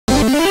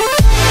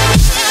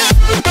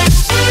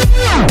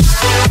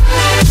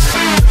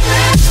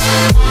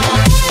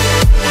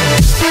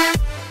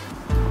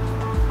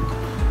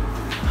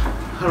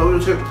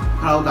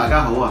Hello， 大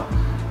家好啊！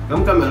咁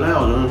今日咧，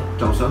我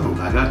想同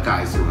大家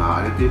介紹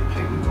下一啲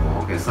蘋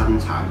果嘅新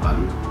產品，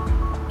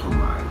同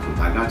埋同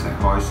大家一齊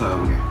開箱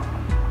嘅。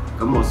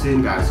咁我先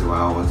介紹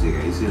下我自己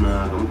先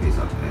啦。咁其實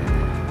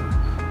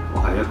我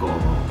係一個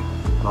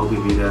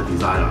multimedia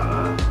designer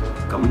啦。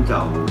咁就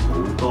好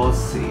多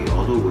時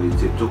我都會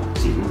接觸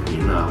剪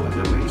片啊或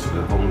者美術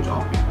嘅工作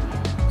嘅，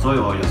所以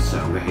我日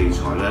常嘅器材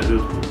咧都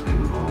同蘋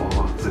果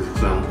息息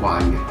相關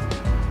嘅。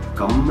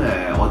咁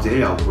我自己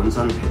又本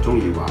身係中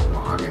意畫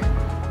畫嘅，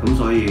咁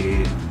所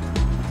以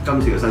今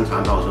次嘅新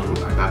產品我想同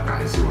大家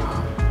介紹下。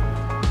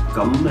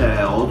咁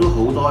我都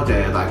好多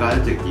謝大家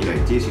一直以嚟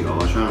支持我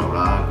個 channel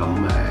啦。咁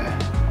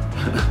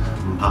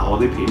唔怕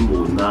我啲片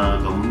悶啦，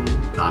咁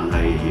但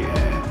係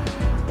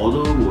我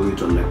都會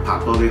盡力拍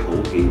多啲好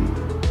片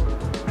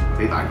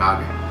俾大家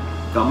嘅。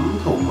咁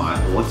同埋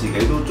我自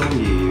己都中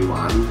意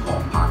玩航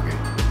拍嘅。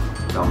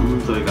咁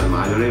最近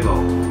買咗呢部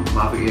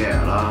Mavic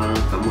Air 啦，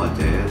咁或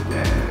者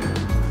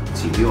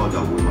遲啲我就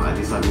會買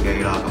啲新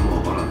機啦。咁我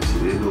可能遲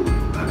啲都會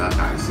同大家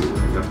介紹另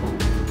一部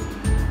嘅。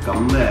咁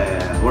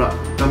好啦，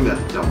今日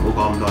就唔好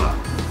講咁多啦。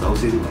首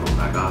先我同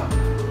大家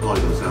開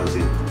咗箱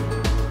先。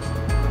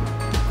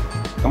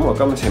咁我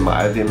今次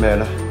買咗啲咩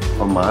咧？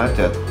我買一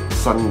隻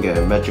新嘅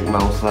Magic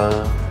Mouse 啦，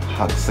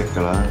黑色㗎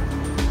啦。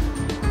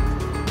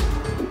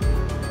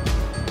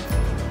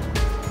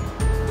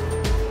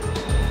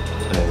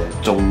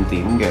重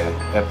點嘅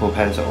Apple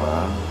Pencil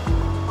啦，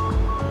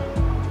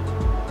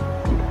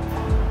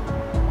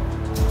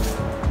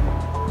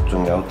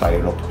仲有第6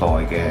代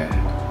嘅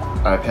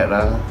iPad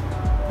啦。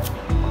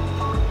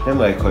因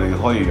為佢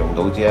可以用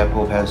到支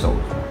Apple Pencil，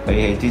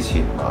 比起之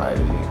前買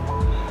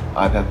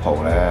iPad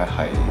Pro 咧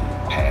係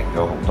平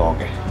咗好多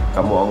嘅。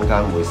咁我陣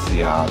間會試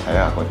下睇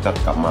下個質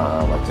感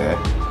啊，或者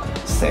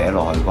寫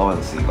落去嗰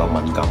陣時個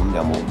敏感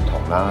有冇唔同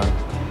啦。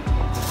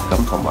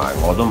咁同埋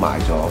我都買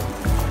咗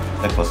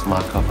一個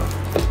Smart Cover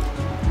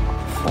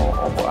for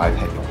我部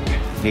iPad 用嘅，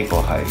呢個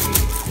係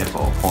一個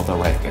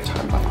Photo-Red 嘅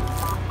產品。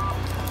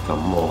咁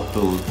我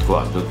個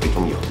人都幾中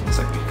意紅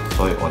色嘅，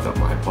所以我就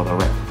買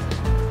Photo-Red。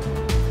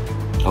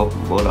好，唔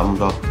好諗咁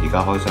多，而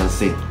家開箱先。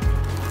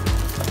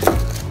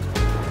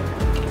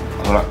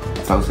好啦，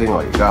首先我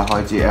而家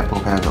開支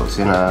Apple Pencil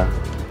先啦，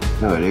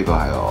因為呢個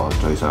係我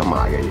最想買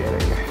嘅嘢嚟嘅。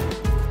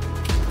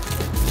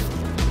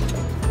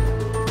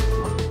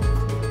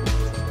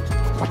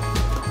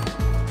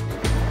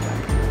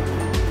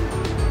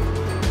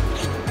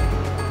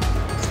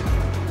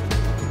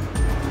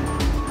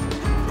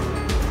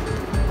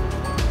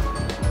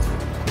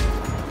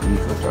呢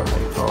個就係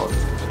個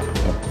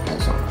Apple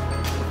Pencil。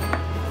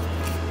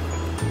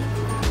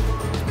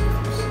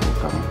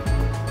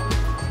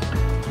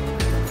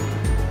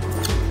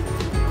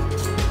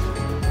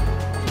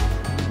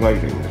威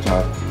靈嘅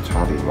插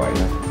電位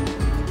啦，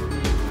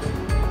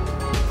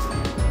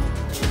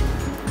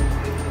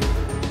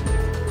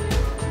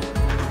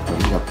咁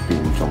入邊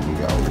仲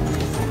有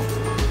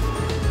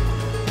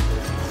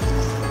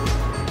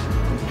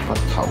筆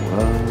頭啦、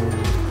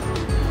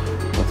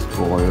筆蓋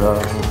啦，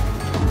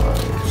同埋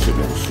說明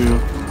書咯。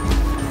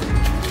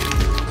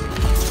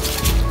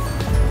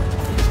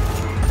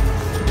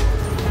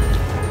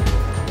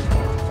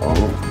好，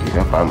而家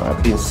擺埋一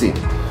邊先。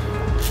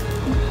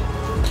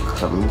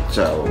咁就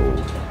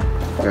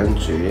跟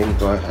住應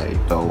該係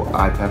到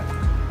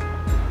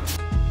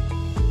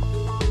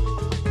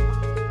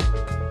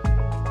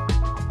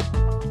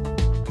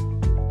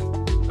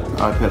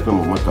iPad。iPad 都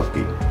冇乜特別，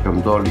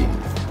咁多年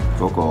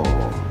嗰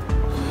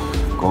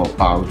個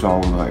包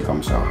裝都係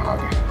咁上下嘅。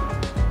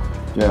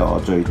因為我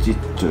最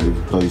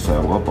對上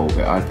嗰部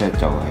嘅 iPad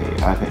就係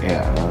iPad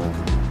Air 啦。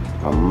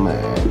咁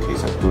其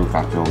實都隔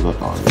咗好多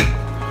代。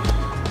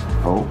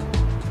好，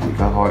而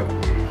家開。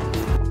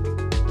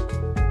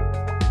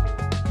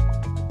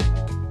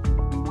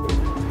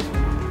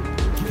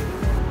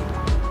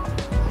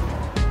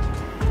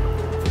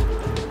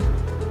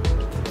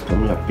咁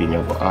入邊有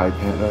個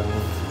iPad 啦，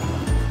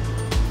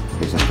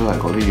其實都係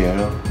嗰啲嘢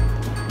咯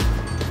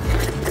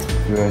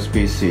 ，USB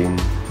線、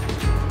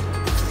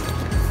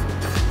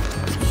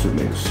說明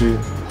書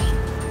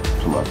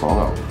同埋火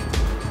牛。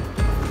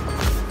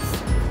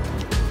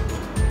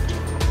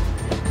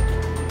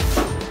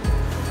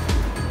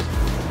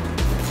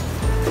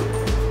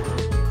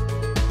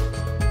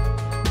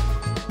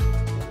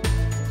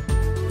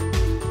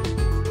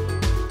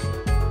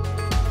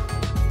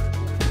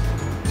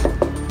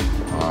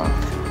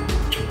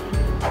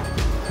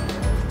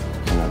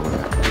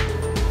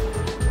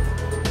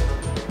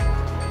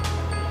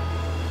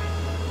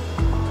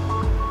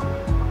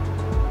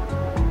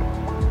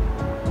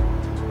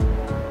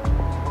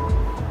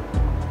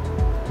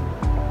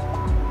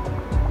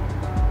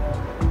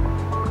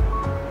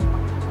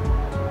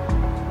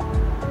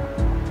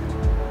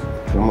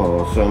咁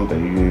我相比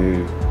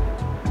於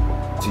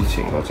之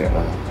前嗰隻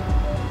啦，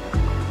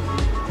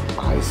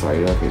大細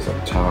咧其實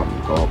差唔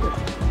多嘅。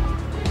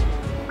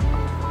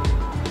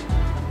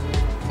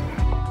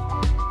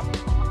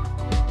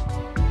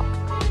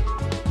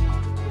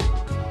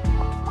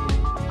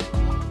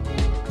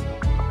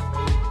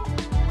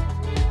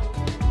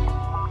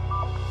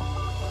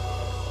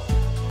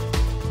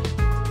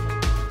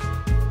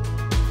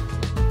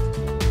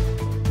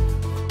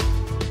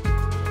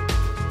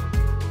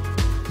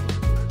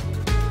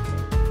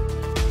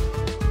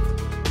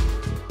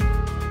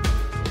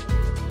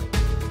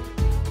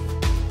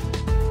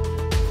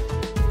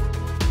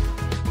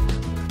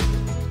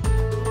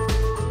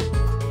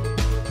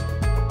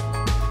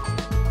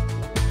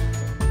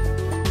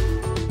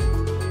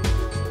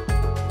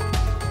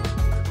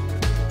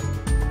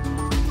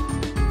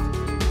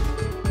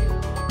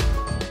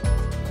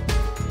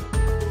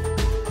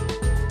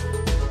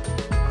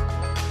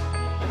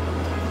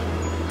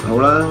好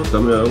啦，咁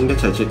樣一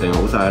切設定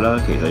好晒啦。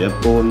其實一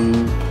般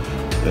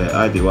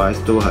iDevice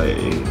都係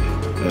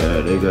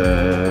你嘅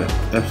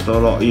App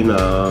Store login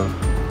啊，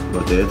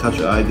或者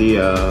Touch ID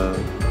啊，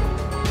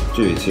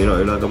諸如此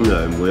類啦。咁就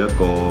係每一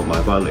個買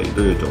翻嚟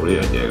都要做呢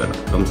樣嘢㗎啦。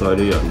咁所以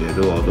呢樣嘢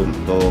我都唔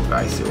多介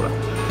紹啦。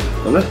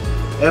咁咧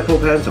Apple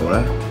Pencil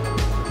咧，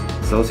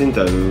首先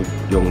就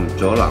用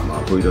咗藍牙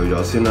配對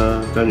咗先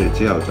啦，跟住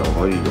之後就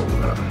可以用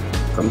㗎啦。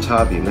咁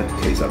插電咧，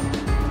其實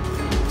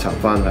插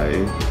翻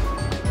喺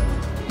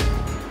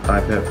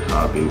iPad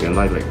下邊嘅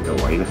Lightning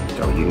嘅位咧，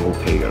就已經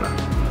OK 㗎啦。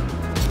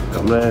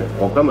咁咧，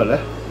我今日咧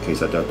其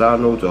實就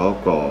download 咗一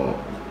個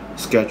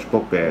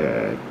Sketchbook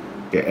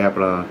嘅 app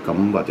啦。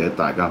咁或者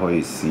大家可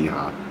以試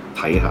下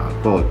睇下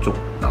嗰個觸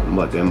感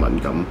或者敏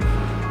感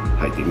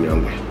係點樣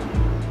嘅。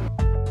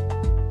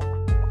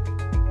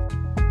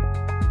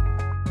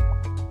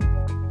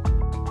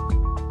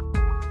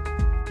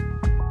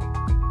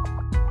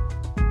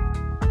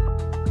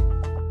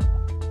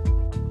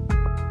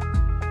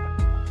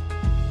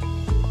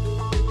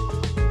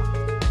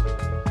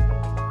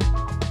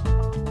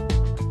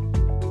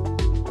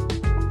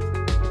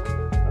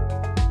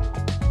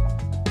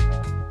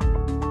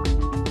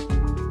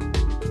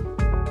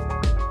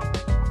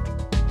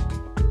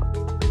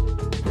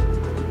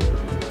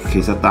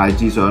其實大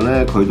致上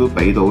咧，佢都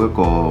俾到一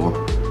個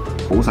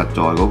好實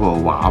在嗰個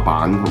畫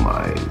板同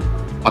埋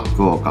筆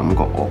嗰個感覺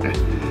我嘅。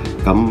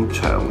咁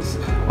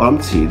我諗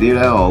遲啲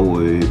咧，我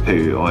會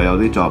譬如我有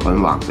啲作品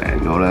畫成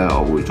咗咧，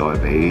我會再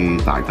俾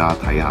大家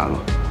睇下咯。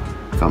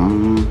咁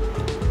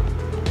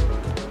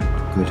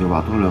佢就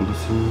畫多兩筆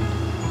先，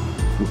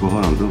不過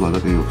可能都畫得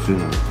幾肉酸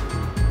啊。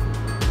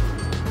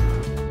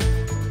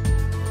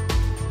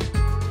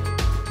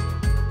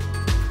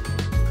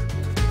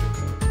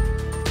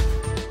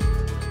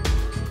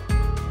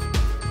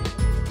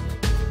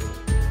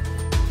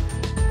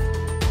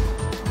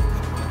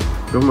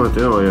咁或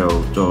者我又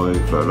再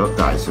略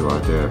介紹下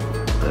隻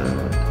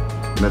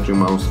Magic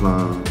Mouse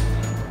啦。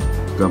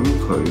咁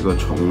佢個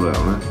重量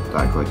咧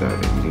大概就係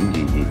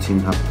0.22千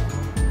克。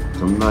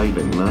咁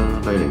Lightning 啦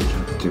，Lightning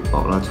接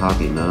駁啦，插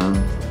電啦。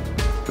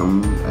咁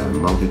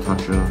Multi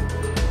Touch 啦。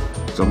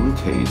咁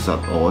其實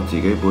我自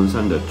己本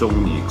身就中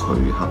意佢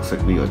黑色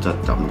呢個質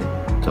感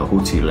嘅，就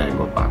好似靚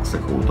過白色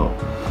好多。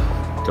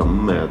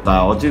咁但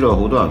係我知道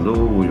好多人都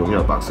會擁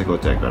有白色嗰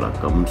隻㗎啦。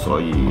咁所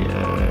以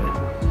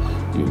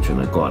完全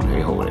係個人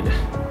喜好嚟嘅。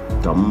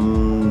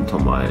咁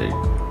同埋，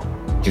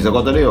其實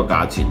覺得呢個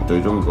價錢最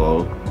終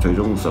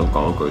想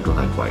講一句都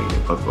係貴嘅，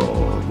不過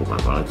冇辦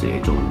法啦，自己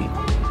中意。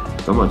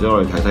咁或者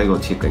我哋睇睇個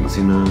設定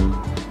先啦。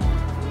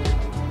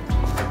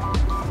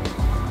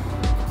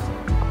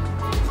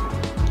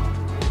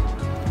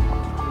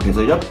其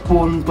實一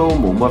般都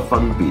冇乜分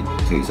別。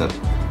其實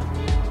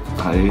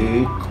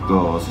喺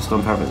個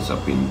System Preference 入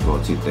邊個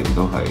設定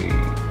都係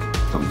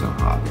咁上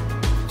下嘅。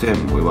即係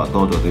唔會話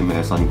多咗啲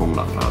咩新功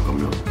能啊咁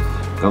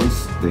樣，咁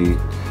你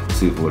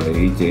視乎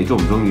你自己中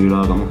唔中意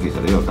啦。咁其實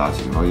呢個價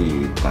錢可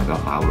以大家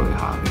考慮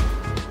下嘅。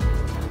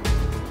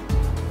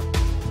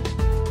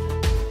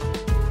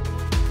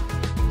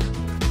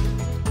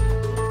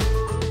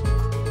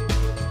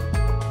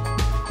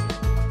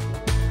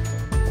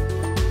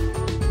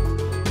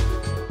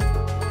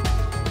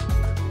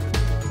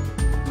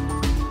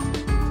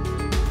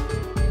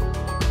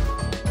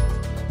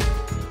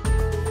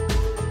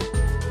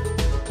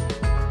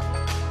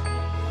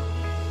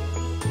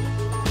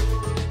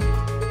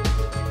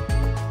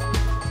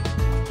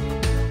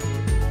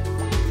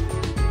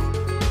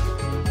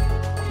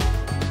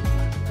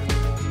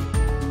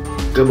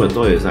今日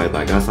多謝晒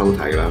大家收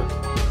睇啦，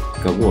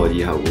咁我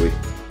以後會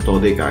多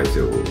啲介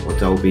紹我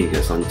周邊嘅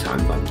新產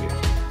品嘅。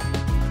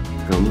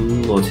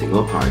咁我前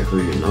嗰排去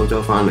完歐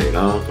洲翻嚟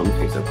啦，咁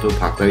其實都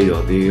拍低咗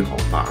啲航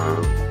拍啊，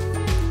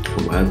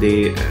同埋一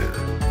啲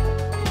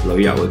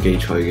旅遊嘅記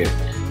趣嘅。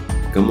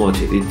咁我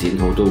遲啲剪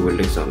好都會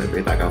拎上嚟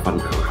俾大家分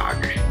享下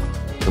嘅。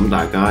咁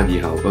大家以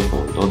後不妨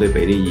多啲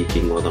俾啲意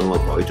見我，等我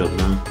改進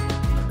啦。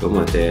咁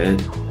或者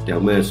有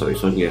咩垂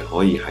詢嘅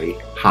可以喺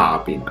下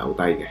邊留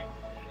低嘅。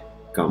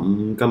咁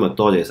今日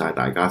多謝晒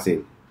大家先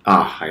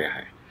啊，係。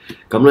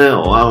咁咧，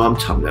我啱啱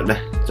尋日咧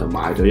就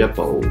買咗一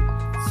部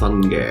新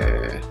嘅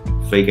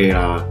飛機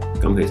啦。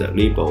咁其實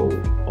呢部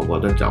我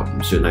覺得就唔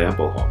算係一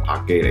部航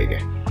拍機嚟嘅。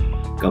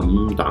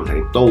咁但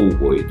係都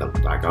會等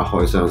大家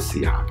開箱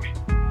試下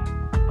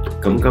嘅。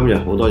咁今日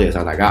好多謝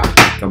晒大家。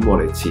咁我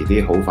哋遲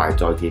啲好快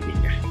再見面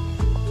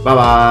嘅。拜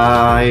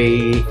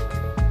拜。